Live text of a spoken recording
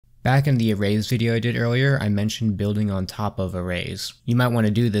Back in the arrays video I did earlier, I mentioned building on top of arrays. You might want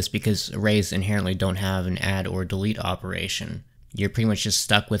to do this because arrays inherently don't have an add or delete operation. You're pretty much just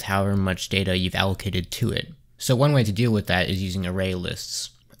stuck with however much data you've allocated to it. So one way to deal with that is using array lists.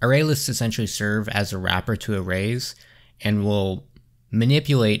 Array lists essentially serve as a wrapper to arrays and will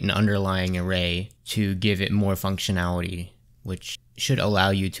manipulate an underlying array to give it more functionality, which should allow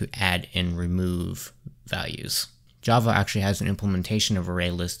you to add and remove values. Java actually has an implementation of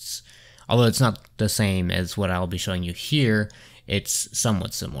array lists. Although it's not the same as what I'll be showing you here, it's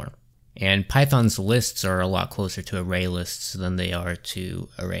somewhat similar. And Python's lists are a lot closer to array lists than they are to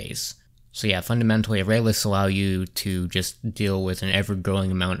arrays. So yeah, fundamentally array lists allow you to just deal with an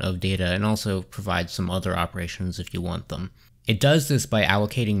ever-growing amount of data and also provide some other operations if you want them. It does this by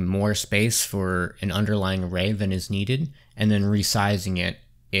allocating more space for an underlying array than is needed, and then resizing it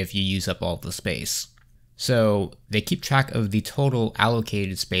if you use up all the space. So they keep track of the total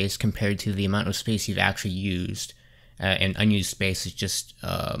allocated space compared to the amount of space you've actually used, and unused space is just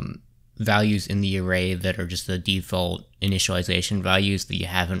values in the array that are just the default initialization values that you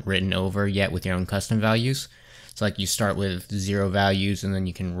haven't written over yet with your own custom values. It's like you start with 0 values and then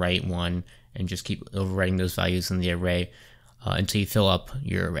you can write 1 and just keep overwriting those values in the array until you fill up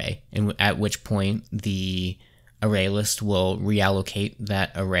your array, and at which point the array list will reallocate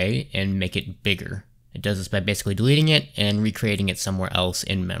that array and make it bigger. It does this by basically deleting it and recreating it somewhere else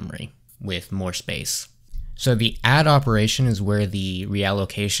in memory with more space. So the add operation is where the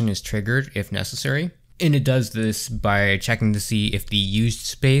reallocation is triggered if necessary. And it does this by checking to see if the used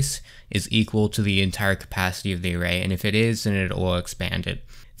space is equal to the entire capacity of the array. And if it is, then it will expand it.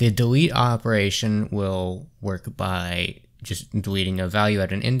 The delete operation will work by just deleting a value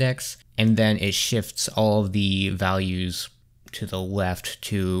at an index, and then it shifts all of the values to the left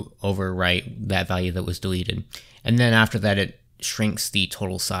to overwrite that value that was deleted. And then after that, it shrinks the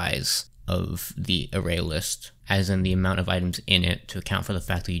total size of the array list, as in the amount of items in it, to account for the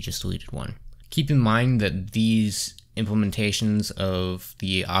fact that you just deleted one. Keep in mind that these implementations of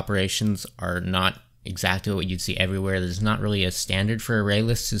the operations are not exactly what you'd see everywhere. There's not really a standard for array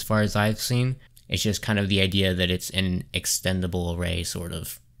lists as far as I've seen. It's just kind of the idea that it's an extendable array, sort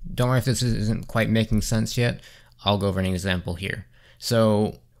of. Don't worry if this isn't quite making sense yet. I'll go over an example here.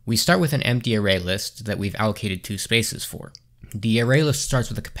 So we start with an empty array list that we've allocated 2 spaces for. The array list starts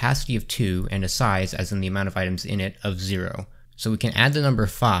with a capacity of 2 and a size, as in the amount of items in it, of 0. So we can add the number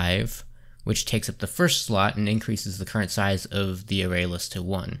 5, which takes up the first slot and increases the current size of the array list to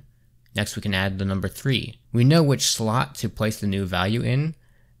 1. Next we can add the number 3. We know which slot to place the new value in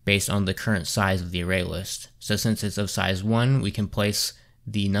based on the current size of the array list. So since it's of size 1, we can place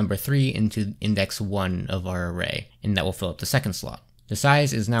the number 3 into index 1 of our array, and that will fill up the second slot. The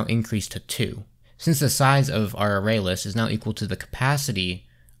size is now increased to 2. Since the size of our array list is now equal to the capacity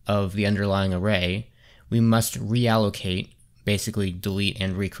of the underlying array, we must reallocate, basically delete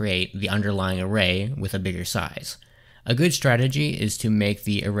and recreate, the underlying array with a bigger size. A good strategy is to make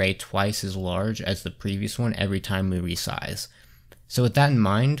the array twice as large as the previous one every time we resize. So with that in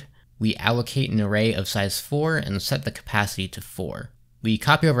mind, we allocate an array of size 4 and set the capacity to 4. We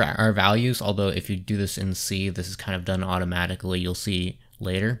copy over our values, although if you do this in C, this is kind of done automatically, you'll see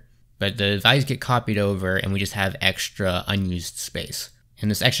later. But the values get copied over and we just have extra unused space.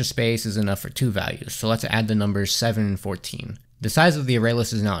 And this extra space is enough for 2 values, so let's add the numbers 7 and 14. The size of the array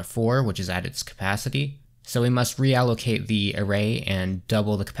list is now at 4, which is at its capacity, so we must reallocate the array and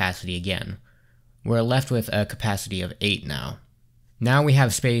double the capacity again. We're left with a capacity of 8 now. Now we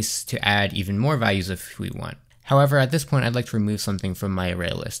have space to add even more values if we want. However, at this point I'd like to remove something from my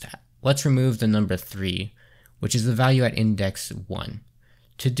array list. Let's remove the number 3, which is the value at index 1.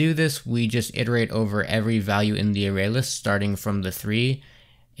 To do this, we just iterate over every value in the array list starting from the 3,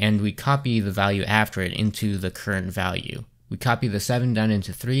 and we copy the value after it into the current value. We copy the 7 down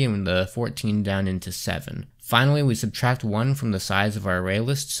into 3 and the 14 down into 7. Finally, we subtract 1 from the size of our array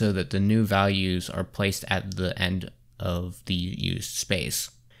list so that the new values are placed at the end of the used space.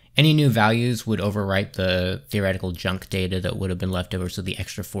 Any new values would overwrite the theoretical junk data that would have been left over, so the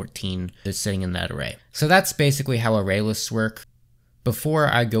extra 14 is sitting in that array. So that's basically how array lists work. Before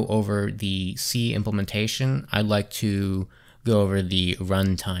I go over the C implementation, I'd like to go over the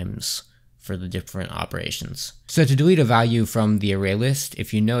run times for the different operations. So to delete a value from the array list,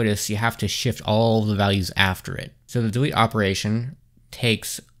 if you notice, you have to shift all the values after it. So the delete operation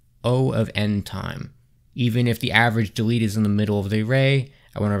takes O of n time. Even if the average delete is in the middle of the array,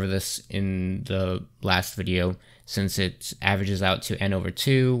 I went over this in the last video, since it averages out to n over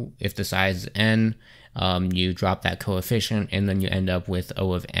 2, if the size is n, you drop that coefficient and then you end up with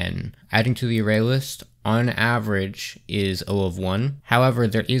O of n. Adding to the array list on average is O of 1. However,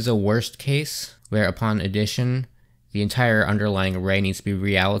 there is a worst case where upon addition, the entire underlying array needs to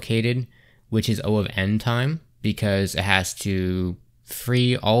be reallocated, which is O of n time, because it has to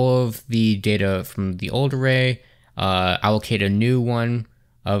free all of the data from the old array, allocate a new one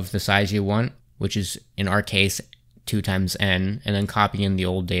of the size you want, which is in our case 2 times n, and then copy in the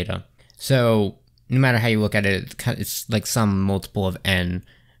old data. So no matter how you look at it, it's like some multiple of n,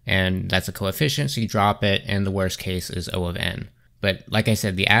 and that's a coefficient, so you drop it, and the worst case is O of n. But like I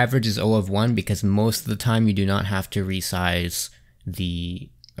said, the average is O of 1 because most of the time you do not have to resize the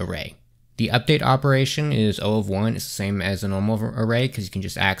array. The update operation is O of 1. It's the same as a normal array because you can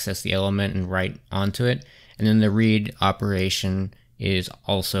just access the element and write onto it. And then the read operation is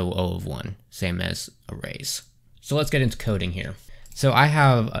also O of 1, same as arrays. So let's get into coding here. So I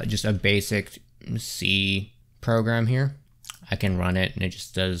have just a basic C program here. I can run it and it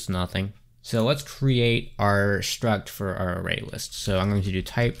just does nothing. So let's create our struct for our array list. So I'm going to do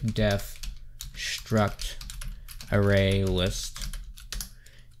type def struct array list.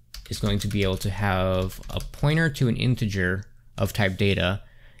 Is going to be able to have a pointer to an integer of type data.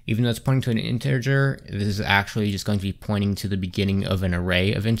 Even though it's pointing to an integer, this is actually just going to be pointing to the beginning of an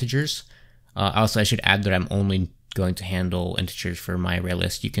array of integers. Also, I should add that I'm only going to handle integers for my array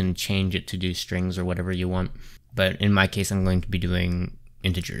list. You can change it to do strings or whatever you want, but in my case, I'm going to be doing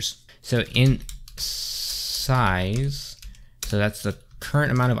integers. So int size, so that's the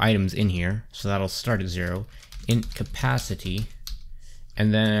current amount of items in here, so that'll start at 0. Int capacity,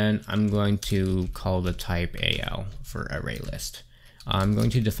 and then I'm going to call the type AL for array list. I'm going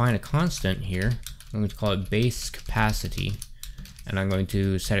to define a constant here. I'm going to call it base capacity, and I'm going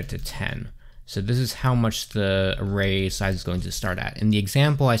to set it to 10. So this is how much the array size is going to start at. In the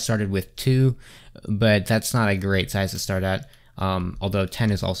example, I started with 2, but that's not a great size to start at, although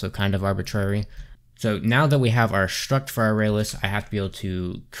 10 is also kind of arbitrary. So now that we have our struct for our array list, I have to be able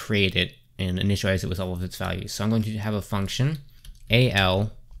to create it and initialize it with all of its values. So I'm going to have a function,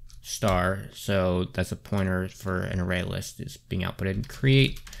 AL star, so that's a pointer for an array list, is being outputted,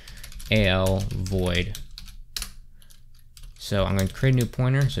 create AL void. So I'm going to create a new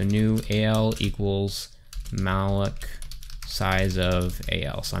pointer, so new AL equals malloc size of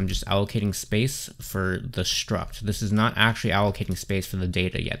AL. So I'm just allocating space for the struct. This is not actually allocating space for the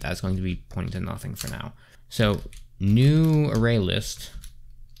data yet. That's going to be pointing to nothing for now. So new array list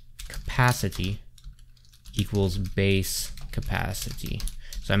capacity equals base capacity.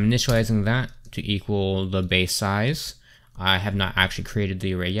 So I'm initializing that to equal the base size. I have not actually created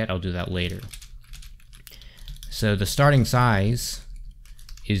the array yet. I'll do that later. So the starting size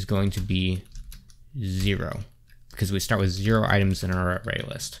is going to be 0 because we start with 0 items in our array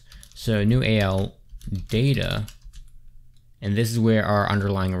list. So new AL data, and this is where our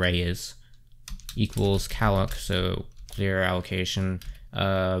underlying array is, equals calloc, so clear allocation,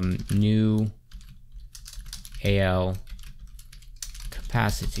 new AL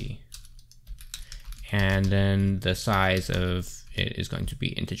capacity, and then the size of it is going to be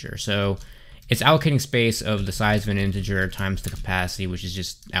integer. So it's allocating space of the size of an integer times the capacity, which is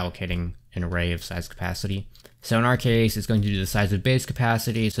just allocating an array of size capacity. So in our case, it's going to do the size of base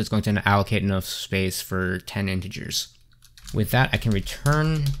capacity, so it's going to allocate enough space for 10 integers. With that, I can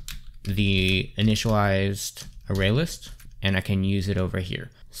return the initialized array list, and I can use it over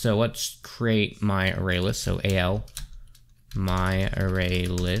here. So let's create my array list. So AL my array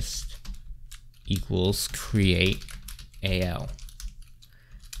list equals create AL.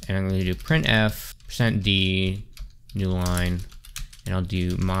 And I'm going to do printf %d new line, and I'll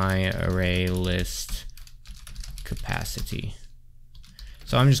do my array list capacity.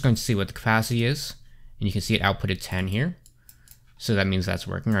 So I'm just going to see what the capacity is, and you can see it outputted 10 here. So that means that's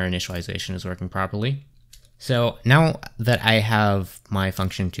working. Our initialization is working properly. So now that I have my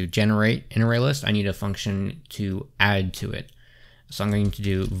function to generate an array list, I need a function to add to it. So I'm going to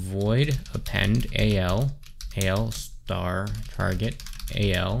do void append AL star target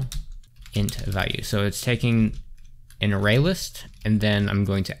AL int value. So it's taking an array list, and then I'm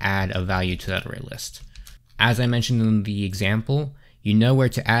going to add a value to that array list. As I mentioned in the example, you know where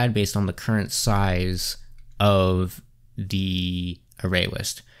to add based on the current size of the array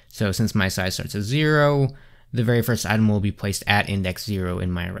list. So since my size starts at 0, the very first item will be placed at index 0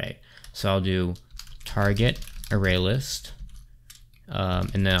 in my array. So I'll do target array list,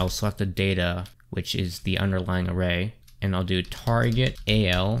 and then I'll select the data, which is the underlying array, and I'll do target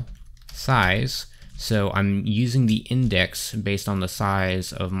AL size. So I'm using the index based on the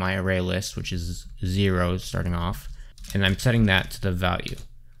size of my array list, which is 0 starting off, and I'm setting that to the value.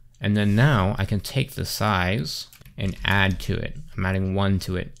 And then now I can take the size and add to it. I'm adding 1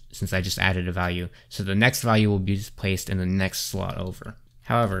 to it. since I just added a value. So the next value will be placed in the next slot over.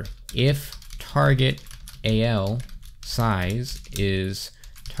 However, if target AL size is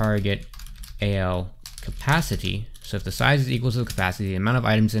target AL capacity, so if the size is equal to the capacity, the amount of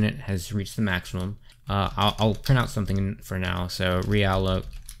items in it has reached the maximum. I'll print out something for now. So realloc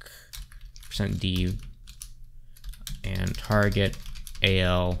 %d and target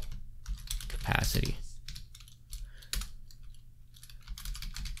AL capacity.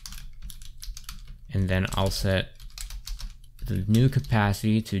 And then I'll set the new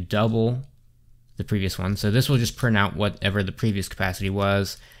capacity to double the previous one. So this will just print out whatever the previous capacity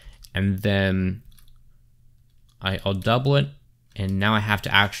was, and then I'll double it, and now I have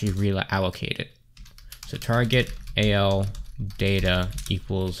to actually reallocate it. So target AL data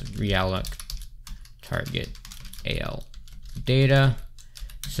equals realloc target AL data.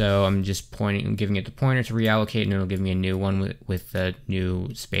 So I'm just giving it the pointer to reallocate, and it'll give me a new one with the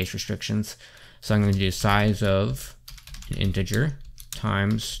new space restrictions. So I'm going to do size of an integer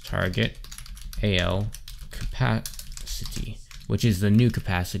times target AL capacity, which is the new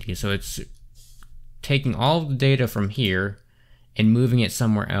capacity. So it's taking all of the data from here and moving it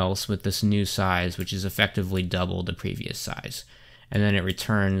somewhere else with this new size, which is effectively double the previous size. And then it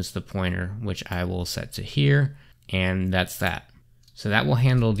returns the pointer, which I will set to here, and that's that. So that will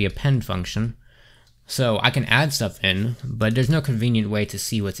handle the append function. So I can add stuff in, but there's no convenient way to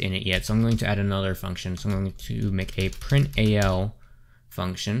see what's in it yet. So I'm going to add another function. So I'm going to make a print AL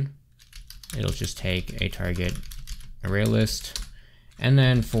function. It'll just take a target array list. And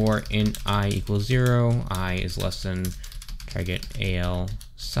then for int I equals 0, I is less than target AL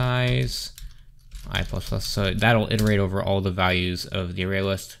size, I plus plus. So that'll iterate over all the values of the array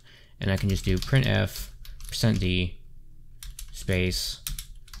list. And I can just do printf %d space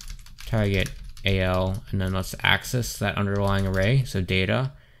target AL, and then let's access that underlying array, so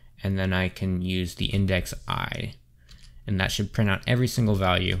data, and then I can use the index I, and that should print out every single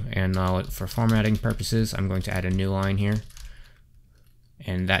value. And for formatting purposes, I'm going to add a new line here,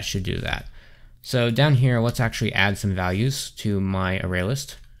 and that should do that. So down here, let's actually add some values to my array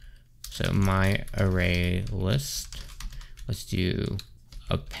list. So my array list, let's do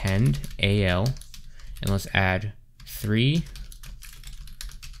append AL, and let's add 3,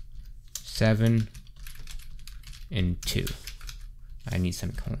 7, and 2. I need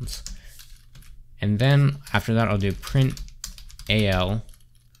semicolons. And then after that, I'll do print AL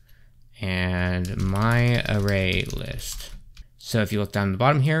and my array list. So if you look down the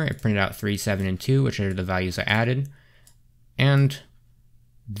bottom here, it printed out 3, 7, and 2, which are the values I added. And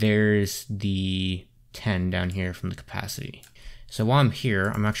there's the 10 down here from the capacity. So while I'm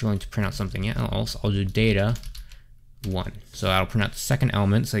here, I'm actually going to print out something else. I'll do data 1. So I'll print out the second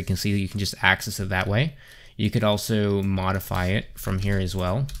element, so you can see that you can just access it that way. You could also modify it from here as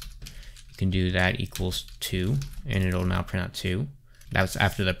well. You can do that equals 2, and it'll now print out 2. That's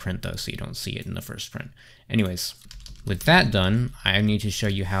after the print though, so you don't see it in the first print. Anyways, with that done, I need to show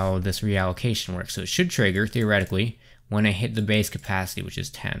you how this reallocation works. So it should trigger, theoretically, when I hit the base capacity, which is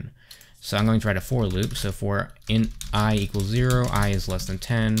 10. So I'm going to write a for loop. So for int I equals 0, I is less than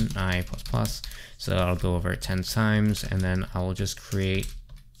 10, I plus plus. So I'll go over it 10 times, and then I'll just create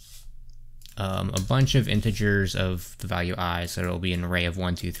a bunch of integers of the value I. So it'll be an array of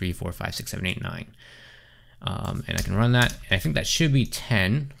 1, 2, 3, 4, 5, 6, 7, 8, 9. And I can run that, and I think that should be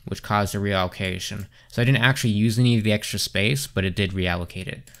 10, which caused a reallocation. So I didn't actually use any of the extra space, but it did reallocate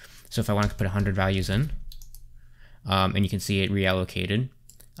it. So if I want to put 100 values in, and you can see it reallocated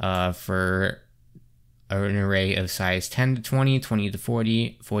for an array of size 10 to 20, 20 to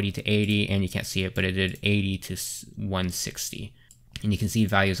 40, 40 to 80, and you can't see it, but it did 80 to 160. And you can see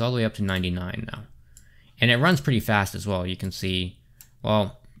values all the way up to 99 now. And it runs pretty fast as well. You can see,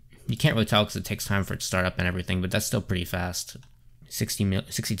 well, you can't really tell because it takes time for it to start up and everything, but that's still pretty fast. 62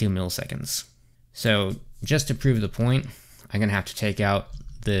 milliseconds. So just to prove the point, I'm going to have to take out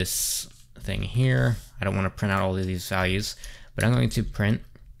this thing here. I don't want to print out all of these values, but I'm going to print,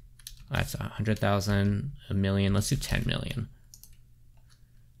 that's 100,000, a million, let's do 10 million.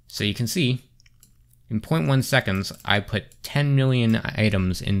 So you can see, in 0.1 seconds, I put 10 million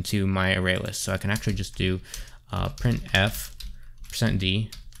items into my array list. So I can actually just do printf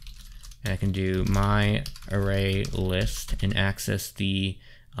 %d, and I can do my array list and access the,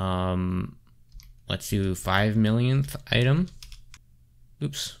 let's do 5 millionth item.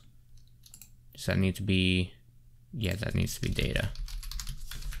 Oops. Does that need to be, yeah, that needs to be data.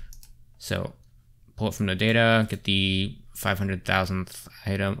 So pull it from the data, get the 500,000th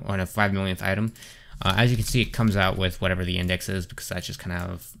item, or no, 5 millionth item. As you can see, it comes out with whatever the index is, because that's just kind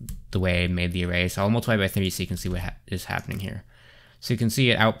of the way I made the array. So I'll multiply by 3 so you can see what is happening here. So you can see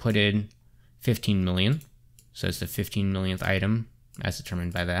it outputted 15 million. So it's the 15 millionth item as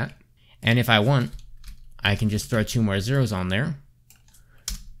determined by that. And if I want, I can just throw 2 more zeros on there.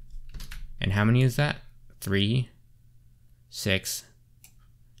 And how many is that? 3, 6.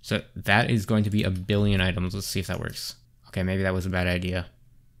 So that is going to be 1 billion items. Let's see if that works. Okay, maybe that was a bad idea.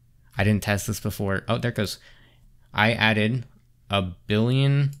 I didn't test this before. Oh, there it goes. I added 1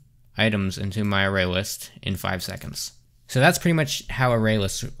 billion items into my array list in 5 seconds. So that's pretty much how array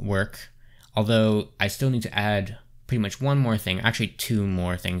lists work. Although I still need to add pretty much one more thing, actually 2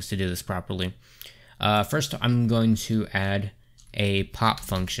 more things to do this properly. First, I'm going to add a pop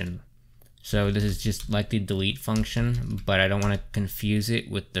function. So this is just like the delete function, but I don't want to confuse it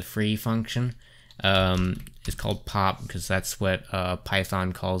with the free function. It's called pop because that's what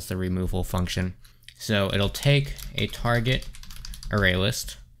Python calls the removal function. So it'll take a target array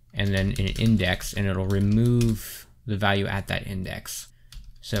list and then an index, and it'll remove the value at that index.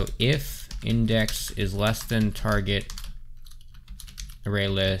 So if index is less than target array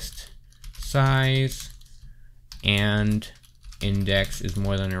list size and index is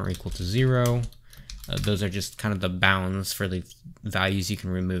more than or equal to 0, those are just kind of the bounds for the values you can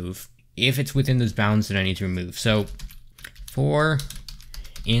remove. If it's within those bounds, then I need to remove. So for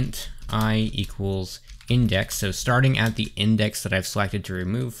int I equals index, so starting at the index that I've selected to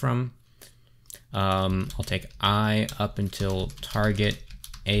remove from, I'll take I up until target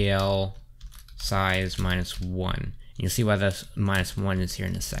al size -1. You'll see why the -1 is here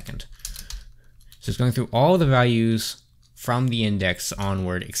in a second. So it's going through all the values from the index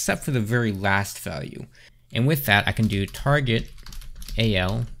onward, except for the very last value. And with that, I can do target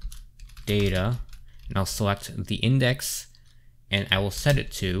al data, and I'll select the index, and I will set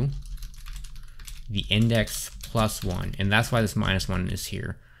it to the index +1. And that's why this -1 is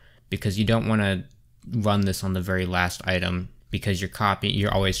here, because you don't want to run this on the very last item, because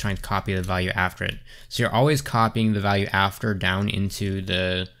you're always trying to copy the value after it. So you're always copying the value after down into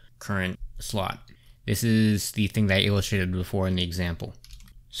the current slot. This is the thing that I illustrated before in the example.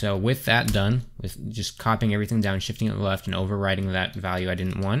 So with that done, with just copying everything down, shifting it left, and overwriting that value I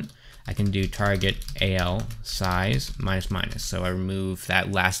didn't want, I can do target al size --. So I remove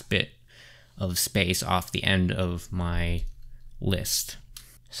that last bit of space off the end of my list.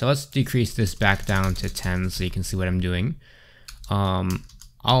 So let's decrease this back down to 10 so you can see what I'm doing.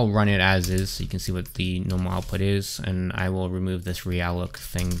 I'll run it as is so you can see what the normal output is, and I will remove this realloc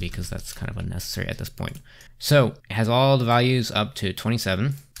thing because that's kind of unnecessary at this point. So it has all the values up to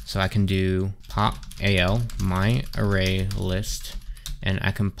 27, so I can do pop al my array list, and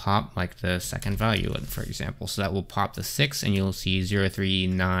I can pop like the second value, for example. So that will pop the 6, and you'll see 0, 3,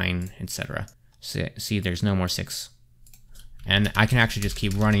 9, etc. See, there's no more 6. And I can actually just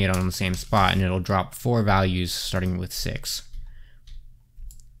keep running it on the same spot, and it'll drop 4 values starting with 6.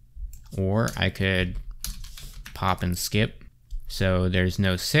 Or I could pop and skip. So there's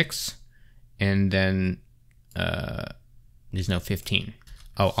no 6, and then there's no 15.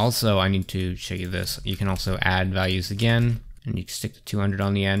 Oh, also I need to show you this. You can also add values again, and you can stick the 200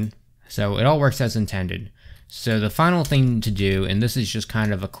 on the end. So it all works as intended. So the final thing to do, and this is just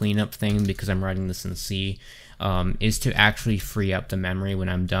kind of a cleanup thing because I'm writing this in C, is to actually free up the memory when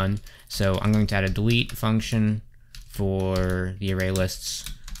I'm done. So I'm going to add a delete function for the array lists.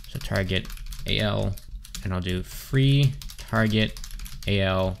 So target al, and I'll do free target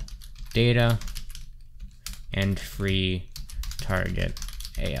al data and free target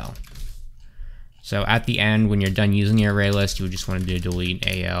al. So at the end, when you're done using your array list, you would just want to do delete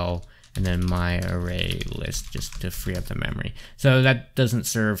al and then my array list just to free up the memory. So that doesn't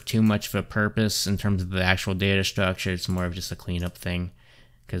serve too much of a purpose in terms of the actual data structure. It's more of just a cleanup thing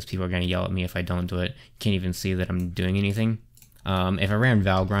because people are going to yell at me if I don't do it. You can't even see that I'm doing anything. If I ran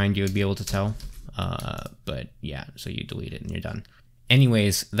valgrind, you would be able to tell, but yeah, so you delete it and you're done.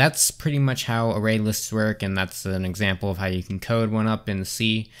 Anyways, that's pretty much how array lists work, and that's an example of how you can code one up in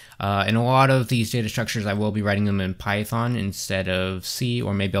C. In a lot of these data structures, I will be writing them in Python instead of C,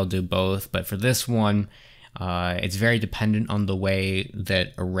 or maybe I'll do both, but for this one, it's very dependent on the way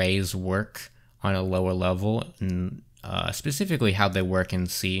that arrays work on a lower level, and specifically how they work in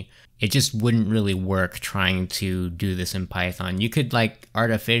C. It just wouldn't really work trying to do this in Python. You could like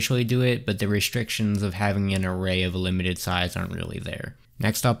artificially do it, but the restrictions of having an array of a limited size aren't really there.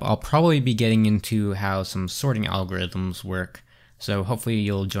 Next up, I'll probably be getting into how some sorting algorithms work, so hopefully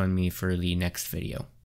you'll join me for the next video.